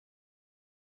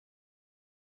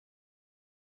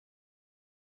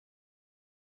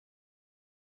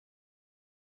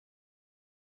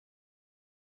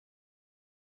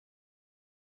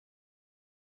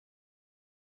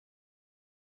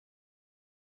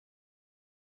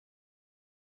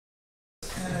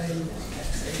and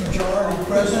a majority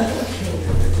present.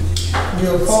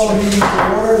 We'll call the meeting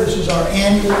to order. This is our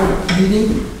annual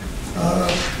meeting.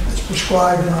 It's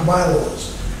prescribed in our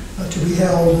bylaws to be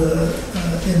held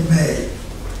in May.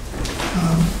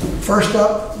 First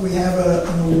up, we have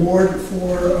an award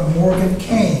for Morgan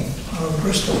Kane of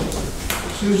Bristol.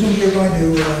 Susan, you're going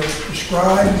to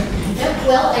describe. Yep,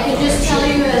 well, I can just tell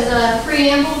you as a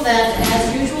preamble that,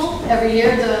 as usual, every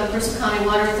year the Bristol County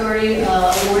Water Authority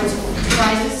awards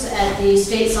prizes at the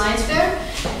State Science Fair.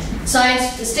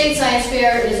 The State Science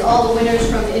Fair is all the winners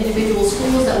from the individual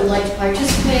schools that would like to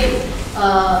participate.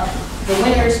 The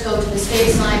winners go to the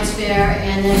State Science Fair,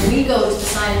 and then we go to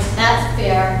that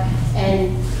fair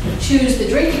and choose the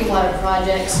drinking water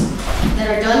projects that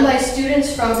are done by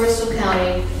students from Bristol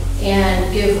County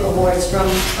and give awards on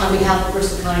behalf of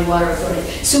Bristol County Water Authority.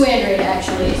 Sue Andre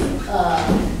actually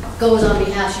goes on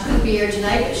behalf, she couldn't be here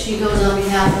tonight, but she goes on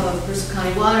behalf of Bristol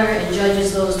County Water and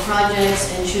judges those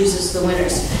projects and chooses the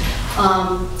winners.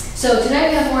 So tonight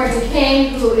we have Morgan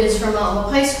Kane, who is from Mount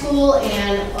Hope High School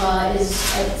and is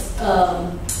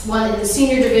one in the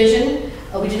senior division.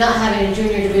 We did not have any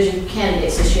junior division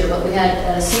candidates this year, but we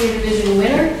had a senior division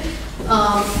winner.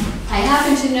 I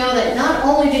happen to know that not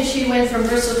only did she win from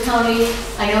Bristol County,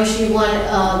 I know she won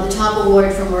the top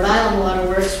award from Rhode Island Water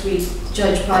Works. We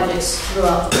judge projects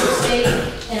throughout the state,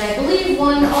 and I believe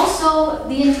won also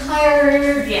the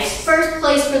entire first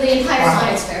place for the entire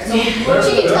science fair. So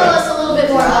she can tell us a little bit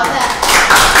more about that.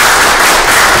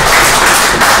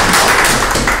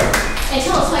 And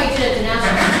tell us how you did at the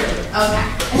national. Okay.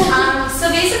 So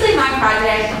basically my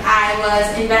project, I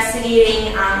was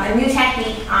investigating a new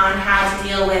technique on how to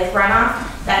deal with runoff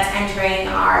that's entering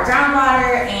our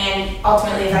groundwater and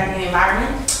ultimately affecting the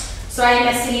environment. So I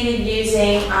investigated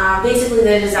using basically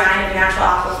the design of a natural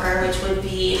aquifer, which would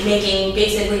be making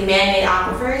basically man-made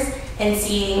aquifers and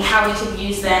seeing how we could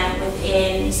use them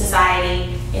within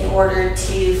society in order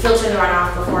to filter the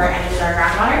runoff before it enters our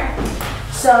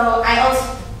groundwater. So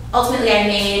ultimately I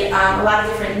made a lot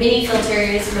of different mini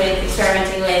filters with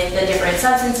experimenting with the different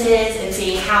substances and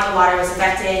seeing how the water was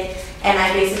affected. And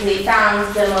I basically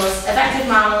found the most effective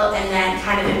model and then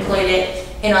kind of employed it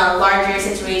in a larger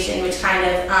situation, which kind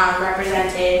of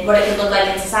represented what it could look like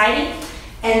in society.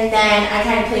 And then I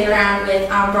kind of played around with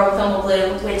bromothermal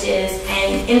blue, which is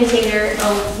an indicator,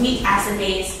 a weak acid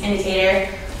base indicator,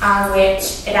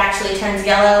 which it actually turns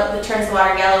yellow. It turns the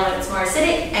water yellow when it's more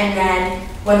acidic, and then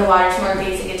when the water's more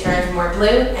basic, it turns more blue,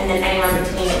 and then anywhere in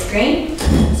between it's green.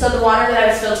 So the water that I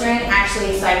was filtering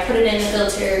actually, so I put it in the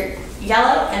filter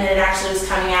yellow, and then it actually was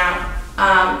coming out.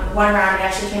 One round it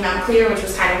actually came out clear, which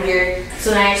was kind of weird. So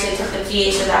then I actually took the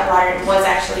pH of that water, and it was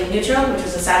actually neutral, which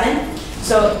was a 7.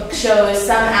 So it shows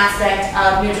some aspect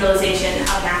of neutralization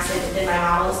of an acid within my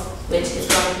models, which is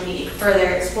going to be further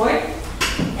explored.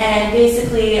 And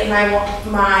basically,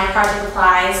 my project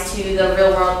applies to the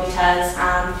real world because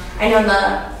I know in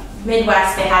the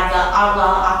Midwest they have the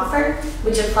Ottawa Aquifer,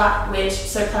 which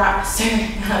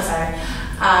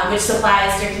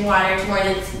supplies drinking water to more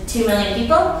than 2 million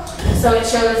people. So it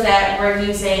shows that we're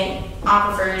using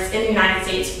aquifers in the United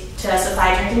States to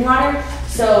supply drinking water.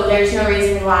 So there's no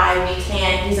reason why we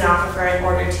can't use an aquifer in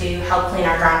order to help clean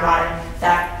our groundwater.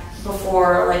 That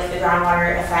before the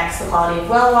groundwater affects the quality of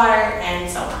well water and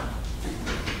so on.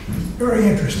 Very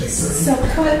interesting. So,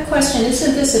 question,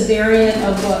 isn't this a variant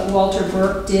of what Walter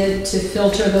Burke did to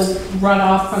filter the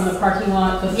runoff from the parking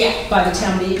lot by the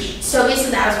town beach? So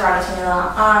basically that was Robert's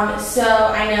law. So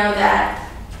I know that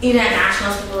even at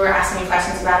Nationals, people were asking me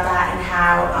questions about that and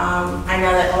how I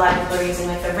know that a lot of people are using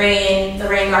the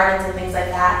rain gardens and things like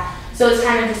that. So it's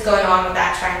kind of just going along with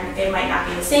that trend. It might not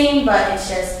be the same, but it's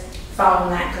just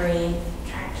following that green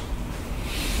trend.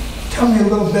 Tell me a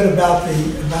little bit about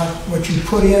what you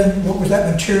put in. What was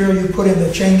that material you put in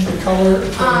that changed the color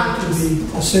according to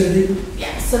the acidity?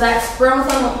 Yeah, so that's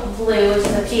bromothermal blue, which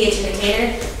is a pH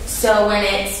indicator. So when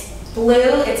it's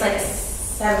blue, it's like a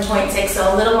 7.6,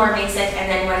 so a little more basic,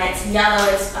 and then when it's yellow,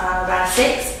 it's about a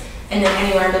 6, and then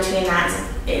anywhere in between that,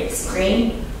 it's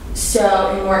green.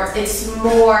 So it's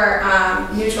more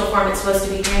neutral form, it's supposed to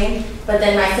be green, but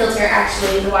then my filter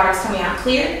actually, the water's coming out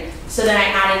clear. So then I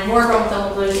added more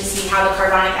bromothermal blue to see how the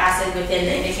carbonic acid within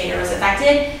the indicator was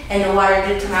affected, and the water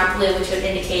did come out blue, which would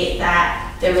indicate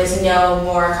that there was no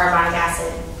more carbonic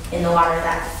acid in the water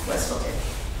that was filtered.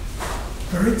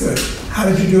 Very good. How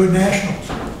did you do at Nationals?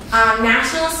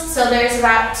 Nationals, so there's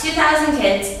about 2,000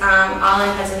 kids all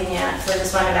in Pennsylvania for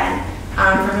this one event.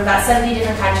 From about 70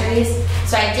 different countries.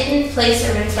 So I didn't place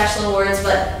or win special awards,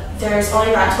 but there's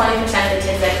only about 20% of the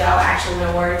kids that go actually win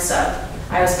awards. So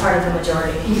I was part of the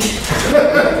majority.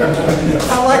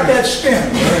 I like that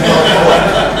spin.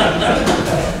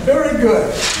 Very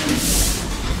good.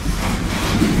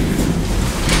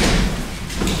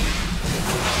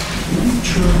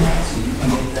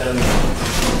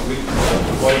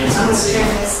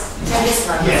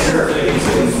 Yes, sir.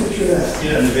 Picture that.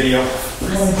 Yeah, in the video. I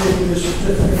want to give you this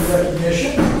certificate of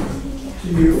recognition to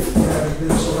you for having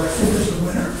been selected as the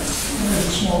winner. And there's a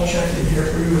small check in here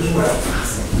for you as well.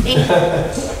 Thank you.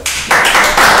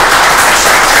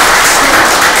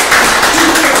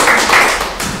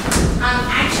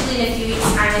 Actually, in a few weeks,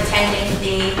 I'm attending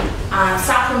the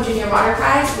Stockholm Junior Water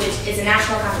Prize, which is a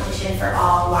national competition for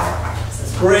all water projects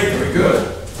as well. Great, very good.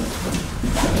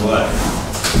 What?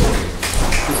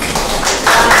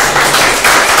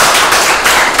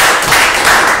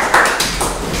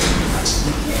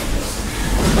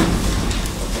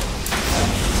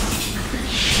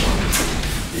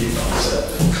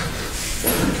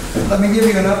 Let me give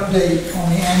you an update on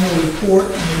the annual report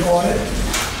and the audit.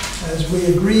 As we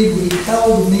agreed, we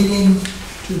held the meeting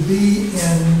to be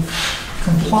in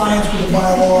compliance with the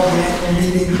bylaw of the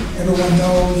annual meeting. Everyone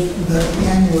knows that the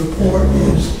annual report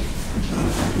is.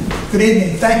 Good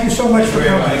evening. Thank you so much for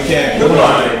coming. Good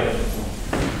morning.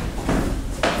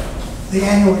 The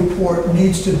annual report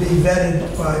needs to be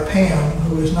vetted by Pam,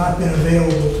 who has not been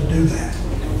available to do that.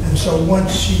 And so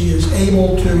once she is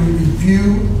able to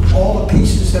review, all the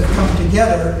pieces have come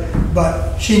together,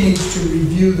 but she needs to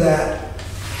review that,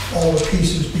 all the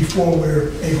pieces, before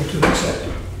we're able to accept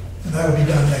it. And that'll be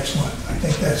done next month. I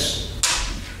think that's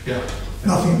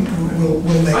nothing, we'll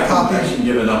make I copies. can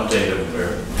give an update of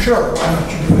where Sure, why don't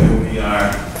you do that? we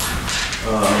are.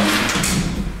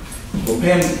 Well,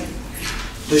 Pam,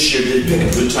 this year did pick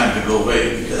a good time to go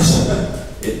away because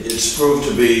it's proved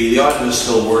to be, the audit is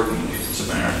still working. As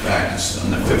a matter of fact, it's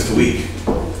on the 5th week.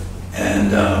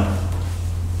 And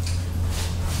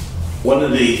one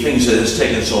of the things that has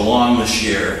taken so long this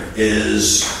year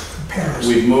is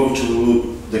we've moved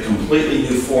to the completely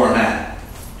new format.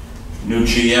 New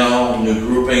GL, new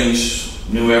groupings,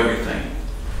 new everything.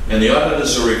 And the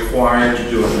auditors are required to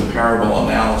do a comparable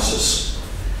analysis.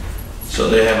 So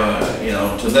they have a,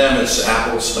 to them it's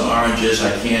apples to oranges.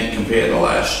 I can't compare to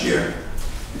last year.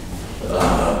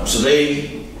 So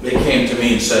they came to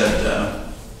me and said,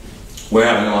 we're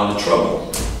having a lot of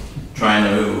trouble trying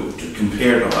to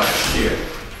compare to last year.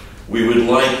 We would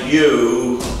like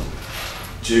you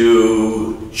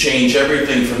to change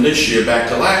everything from this year back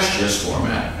to last year's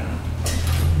format,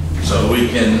 so we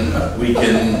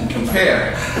can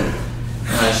compare.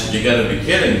 And I said, you gotta be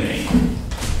kidding me.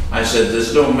 I said,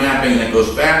 there's no mapping that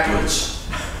goes backwards.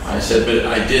 I said, but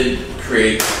I did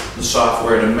create the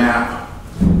software to map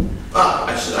up.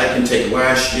 I said, I can take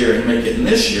last year and make it in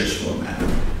this year's format,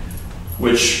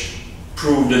 which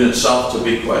proved in itself to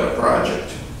be quite a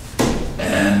project.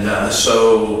 And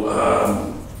so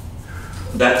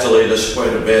that delayed us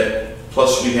quite a bit.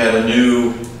 Plus we had a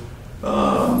new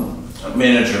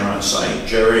manager on site,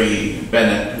 Jerry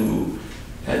Bennett, who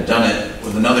had done it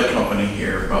with another company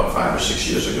here about 5 or 6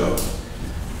 years ago.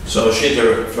 So she had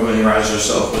to familiarize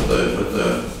herself with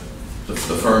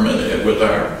the firm and with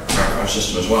our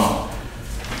system as well.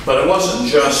 But it wasn't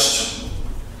just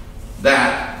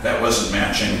that wasn't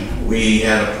matching. We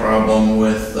had a problem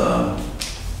with the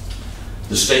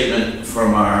statement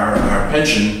from our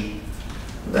pension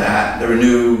that there were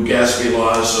new Gatsby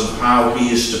laws of how he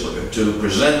is to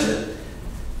present it.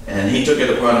 And he took it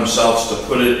upon himself to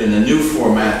put it in a new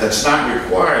format that's not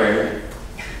required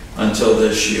until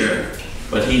this year.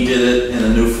 But he did it in a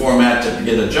new format to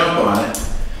get a jump on it.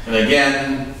 And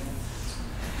again,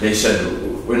 they said,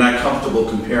 we're not comfortable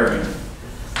comparing.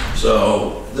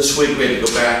 So this week we had to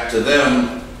go back to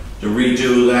them to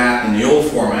redo that in the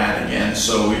old format again,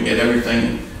 so we get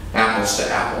everything apples to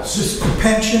apples. This is the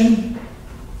pension?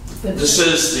 This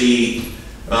is the,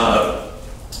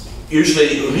 usually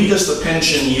he does the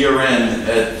pension year end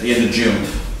at the end of June.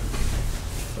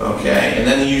 Okay, and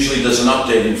then he usually does an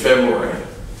update in February.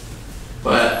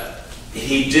 But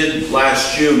he did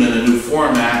last June in a new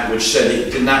format, which said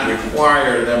it did not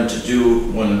require them to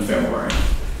do one in February.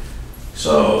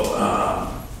 So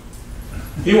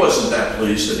he wasn't that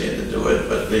pleased that he had to do it,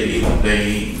 but they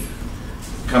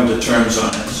come to terms on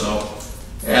it. So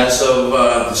as of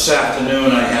this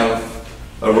afternoon, I have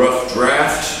a rough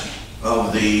draft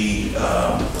of the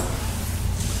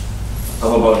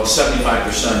of about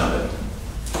 75% of it.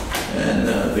 And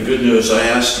the good news, I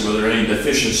asked were there any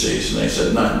deficiencies, and they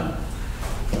said none.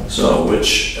 So,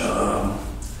 which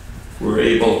we're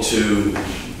able to,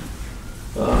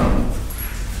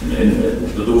 and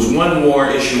there was one more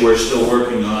issue we're still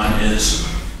working on is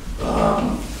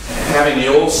having the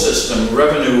old system,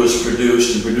 revenue was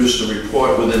produced and produced a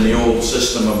report within the old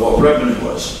system of what revenue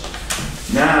was.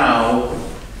 Now,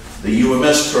 the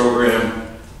UMS program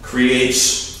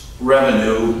creates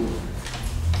revenue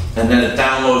and then it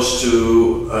downloads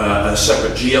to a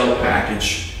separate GL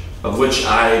package of which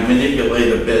I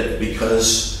manipulate a bit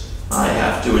because I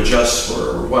have to adjust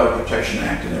for Water Protection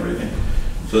Act and everything.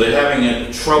 So they're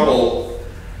having trouble.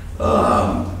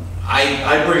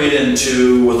 I bring it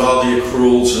into with all the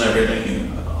accruals and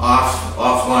everything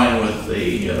offline with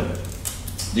the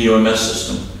UMS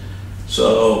system.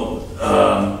 So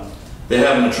they're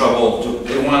having trouble.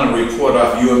 They want to report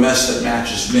off UMS that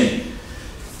matches me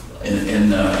in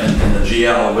the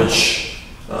GL, which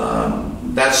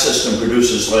that system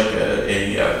produces like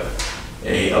a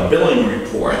billing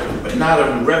report, but not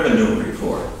a revenue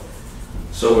report.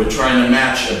 So we're trying to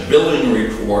match a billing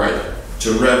report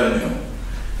to revenue.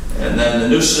 And then the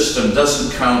new system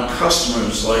doesn't count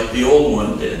customers like the old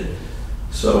one did.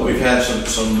 So we've had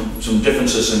some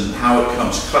differences in how it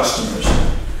counts customers.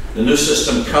 The new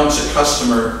system counts a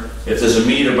customer if there's a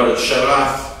meter but it's shut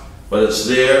off, but it's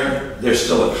there, they're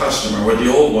still a customer. With the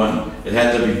old one, it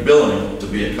had to be billing to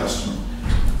be a customer.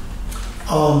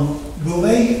 Will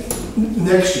they,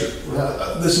 next year,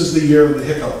 this is the year of the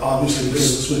hiccup, obviously,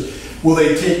 because this was, will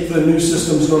they take the new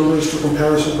system's numbers for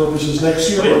comparison purposes next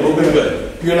year? We'll be good.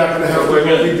 You're not going to have to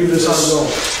redo this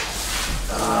ongoing?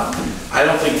 I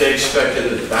don't think they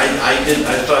expected it.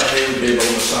 I thought they would be able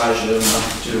to massage it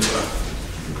enough to,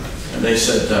 and they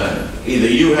said, either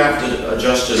you have to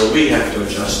adjust it or we have to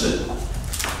adjust it.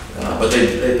 But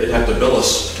they'd have to bill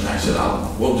us, and I said,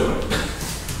 we'll do it.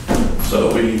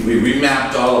 So we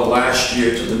remapped all of last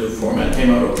year to the new format. It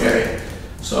came out okay.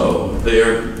 So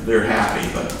they're happy,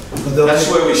 but that's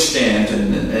where we stand.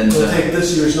 And they'll take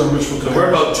this year's numbers for so we're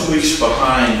about 2 weeks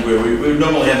behind where we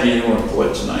normally have the annual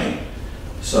report tonight.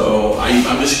 So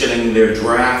I'm just getting their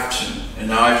draft, and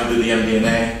now I have to do the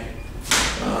MD&A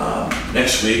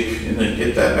next week, and then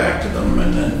get that back to them,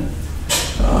 and then.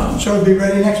 So it'll be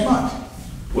ready next month?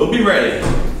 We'll be ready,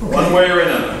 one way or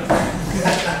another.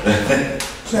 Okay.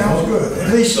 Sounds good.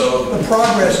 At least the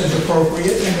progress is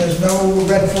appropriate and there's no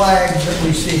red flags that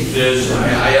we see.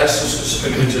 I asked them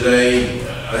specifically today,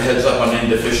 a heads up on any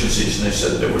deficiencies, and they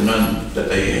said there were none that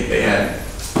they had.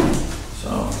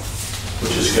 So,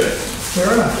 which is good.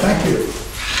 Fair enough. Thank you.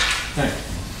 Thanks.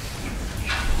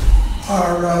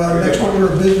 Our next order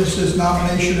of business is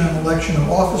nomination and election of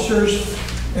officers.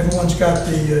 Everyone's got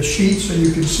the sheet so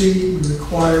you can see. We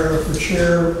require for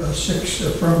chair 6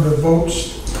 affirmative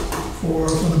votes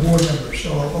from the board members.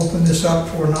 So I'll open this up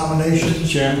for nominations.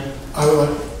 Chairman? I would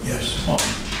like, Yes. I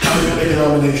was going to make a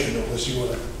nomination unless you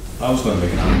want to. I was going to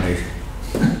make a nomination.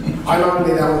 I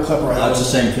nominate Alan Klepper. That's the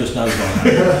same person I was going to.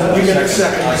 You get a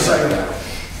second. I second that.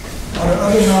 Are there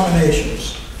other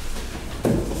nominations?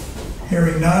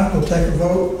 Hearing none, we'll take a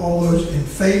vote. All those in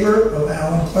favor of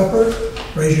Alan Klepper,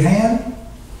 raise your hand.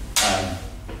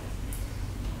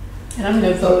 And I'm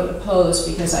going to vote opposed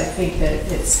because I think that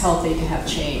it's healthy to have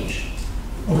change.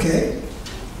 Okay.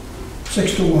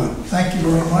 6-1. Thank you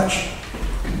very much.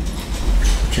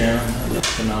 Chairman, I'd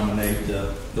like to nominate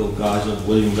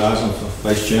William Gosling for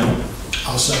Vice Chairman.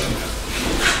 I'll second that.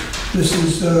 This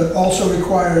is also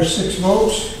requires 6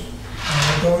 votes.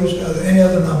 Are there any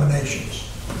other nominations?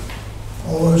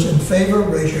 All those in favor,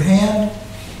 raise your hand.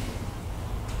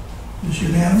 It's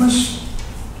unanimous.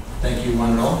 Thank you,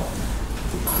 one and all.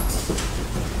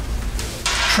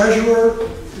 Treasurer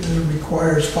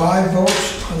requires 5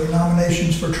 votes. Other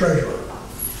nominations for treasurer?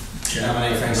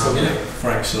 Nominate Frank Sylvia.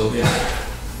 Frank Sylvia.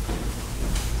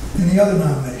 Any other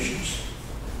nominations?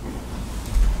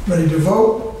 Ready to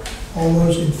vote? All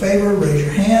those in favor, raise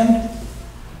your hand.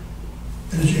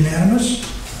 It is unanimous.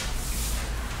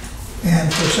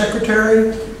 And for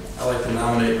secretary? I'd like to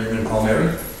nominate Raymond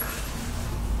Palmieri.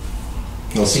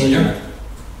 Senior.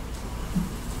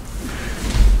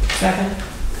 Second.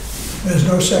 There's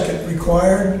no second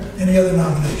required. Any other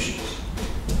nominations?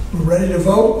 We're ready to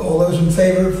vote. All those in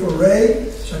favor for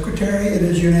Ray, secretary, it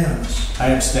is unanimous.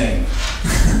 I abstain.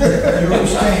 You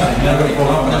abstain. I never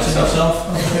vote for myself.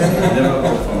 Okay. I never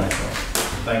vote for myself.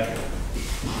 Thank you.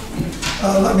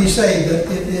 Let me say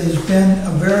that it has been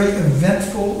a very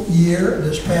eventful year,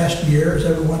 this past year, as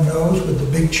everyone knows, with the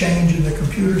big change in the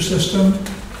computer system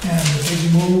and the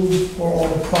big move for all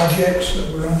the projects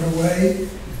that were underway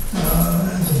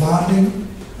and the bonding.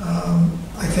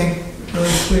 I think very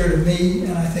clear to me,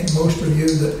 and I think most of you,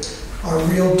 that our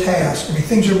real task, I mean,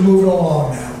 things are moving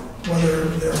along now, whether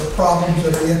there are problems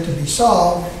that are yet to be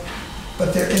solved,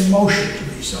 but they're in motion to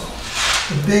be solved.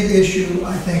 The big issue,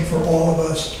 I think, for all of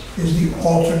us is the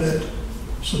alternate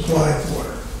supply of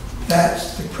water.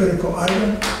 That's the critical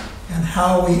item. And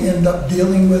how we end up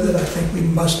dealing with it, I think we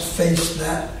must face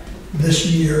that this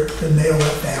year to nail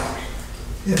it down.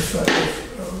 If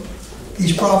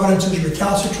East Providence is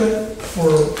recalcitrant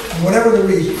for whatever the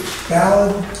reason,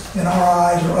 valid in our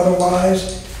eyes or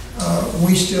otherwise,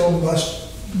 we still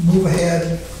must move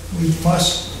ahead. We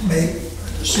must make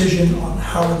a decision on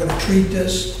how we're going to treat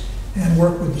this and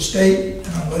work with the state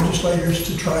and our legislators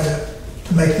to try to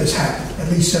make this happen,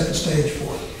 at least set the stage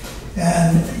for it.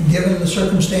 And given the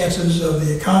circumstances of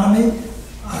the economy,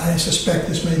 I suspect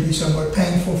this may be somewhat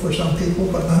painful for some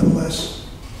people, but nonetheless,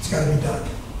 it's got to be done.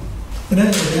 In any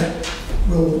event,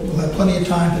 we'll have plenty of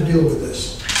time to deal with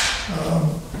this.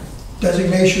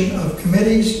 Designation of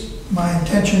committees. My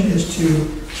intention is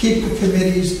to keep the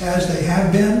committees as they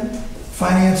have been.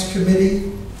 Finance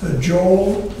Committee,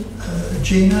 Joel,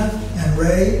 Gina, and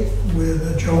Ray,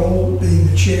 with Joel being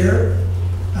the chair.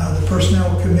 The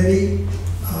Personnel Committee,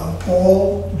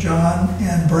 Paul, John,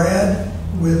 and Brad,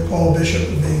 with Paul Bishop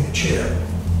being the chair.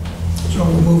 So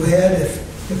we'll move ahead.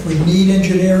 If we need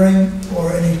engineering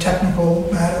or any technical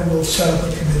matter, we'll set up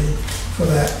a committee for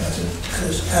that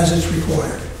as it's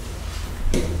required.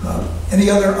 Any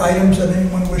other items that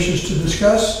anyone wishes to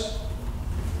discuss?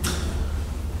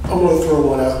 I'm going to throw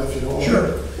one out if you don't mind.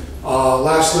 Sure.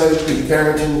 Last night at the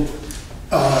Barrington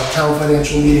Town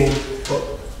Financial Meeting,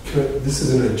 this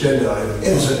is an agenda item.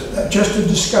 It's just a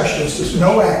discussion,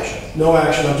 no action. no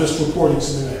action, I'm just reporting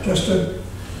something. Just a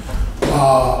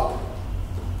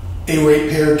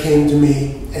ratepayer came to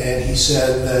me and he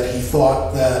said that he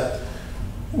thought that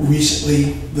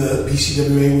recently the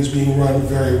BCWA was being run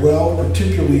very well,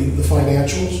 particularly the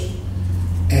financials.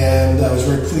 And I was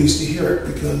very pleased to hear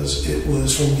it because it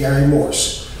was from Gary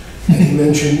Morse. And he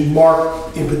mentioned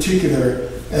Mark in particular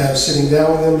as sitting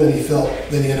down with him, and he felt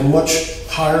that he had a much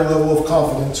higher level of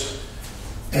confidence.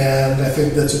 And I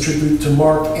think that's a tribute to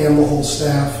Mark and the whole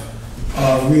staff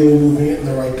really moving it in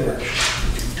the right direction.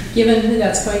 Given who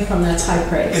that's coming from, that's high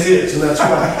praise. It is, and that's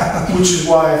why, which is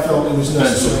why I felt it was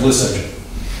necessary. Listen.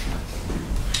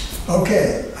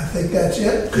 Okay, I think that's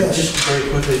it. Could Yes. just very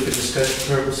quickly, for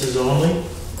discussion purposes only,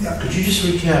 Yeah. could you just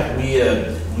recap? We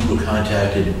were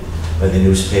contacted by the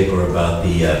newspaper about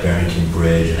the Barrington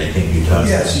Bridge, and I think you talked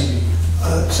Yes.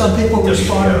 Some people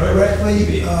responded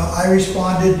directly. I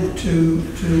responded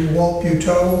to Walt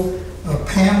Buteau.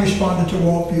 Pam responded to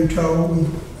Walt Buteau. We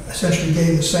essentially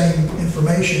gave the same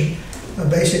information.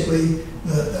 Basically,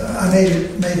 I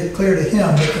made it clear to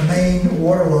him that the main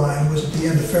water line was at the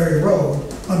end of Ferry Road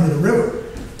under the river.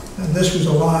 And this was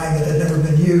a line that had never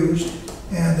been used,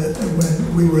 and that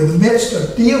when we were in the midst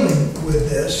of dealing with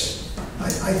this,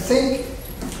 I think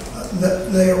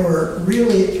that they were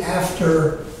really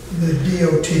after the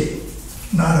DOT,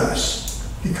 not us,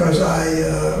 because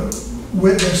I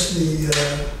witnessed the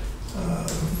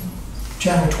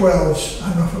Channel 12's, I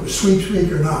don't know if it was Sweeps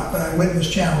Week or not, but I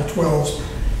witnessed Channel 12's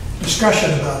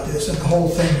discussion about this, and the whole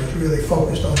thing was really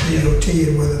focused on DOT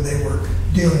and whether they were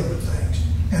dealing with things.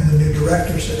 And the new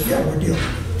director said, yeah, we're dealing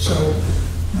with it. So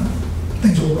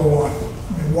things will go on.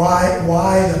 I mean,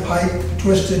 why the pipe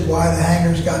twisted, why the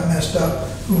hangers got messed up,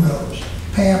 who knows?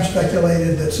 Pam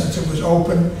speculated that since it was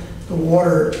open, the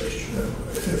water,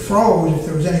 if it froze, if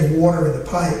there was any water in the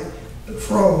pipe that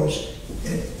froze,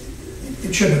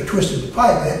 it shouldn't have twisted the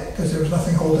pipe because there was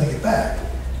nothing holding it back.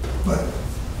 But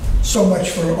so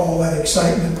much for all that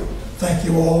excitement. Thank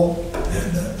you all,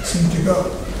 and it seemed to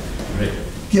go. Right.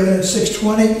 Given it's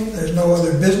 6:20, there's no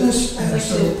other business. I'd And like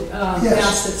so, to yes.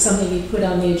 ask that something be put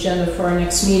on the agenda for our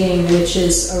next meeting, which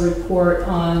is a report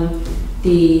on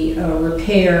the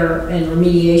repair and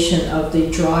remediation of the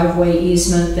driveway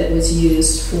easement that was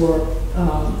used for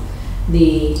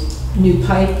the new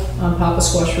pipe on Papa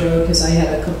Squash Road, because I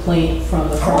had a complaint from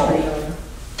the property owner.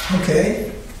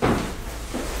 Okay.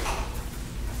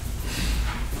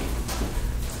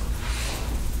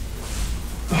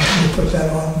 You put that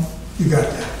on, you got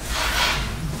that.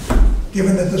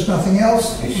 Given that there's nothing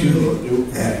else, When's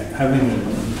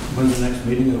the next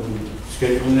meeting? Are we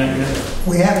scheduling that yet?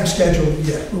 we haven't scheduled it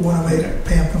yet. We want to make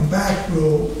Pam come back.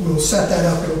 We'll set that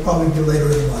up. It'll probably be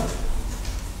later in the month.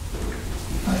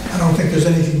 I don't think there's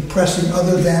anything pressing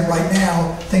other than right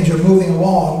now, things are moving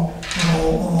along on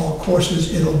all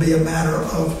courses. It'll be a matter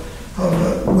of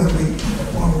when we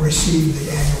want to receive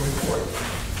the annual report.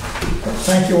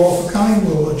 Thank you all for coming.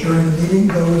 We'll adjourn the meeting.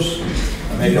 Those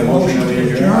Make a motion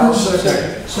to adjourn.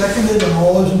 Seconded, and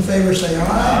all those in favor say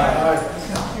aye. Aye.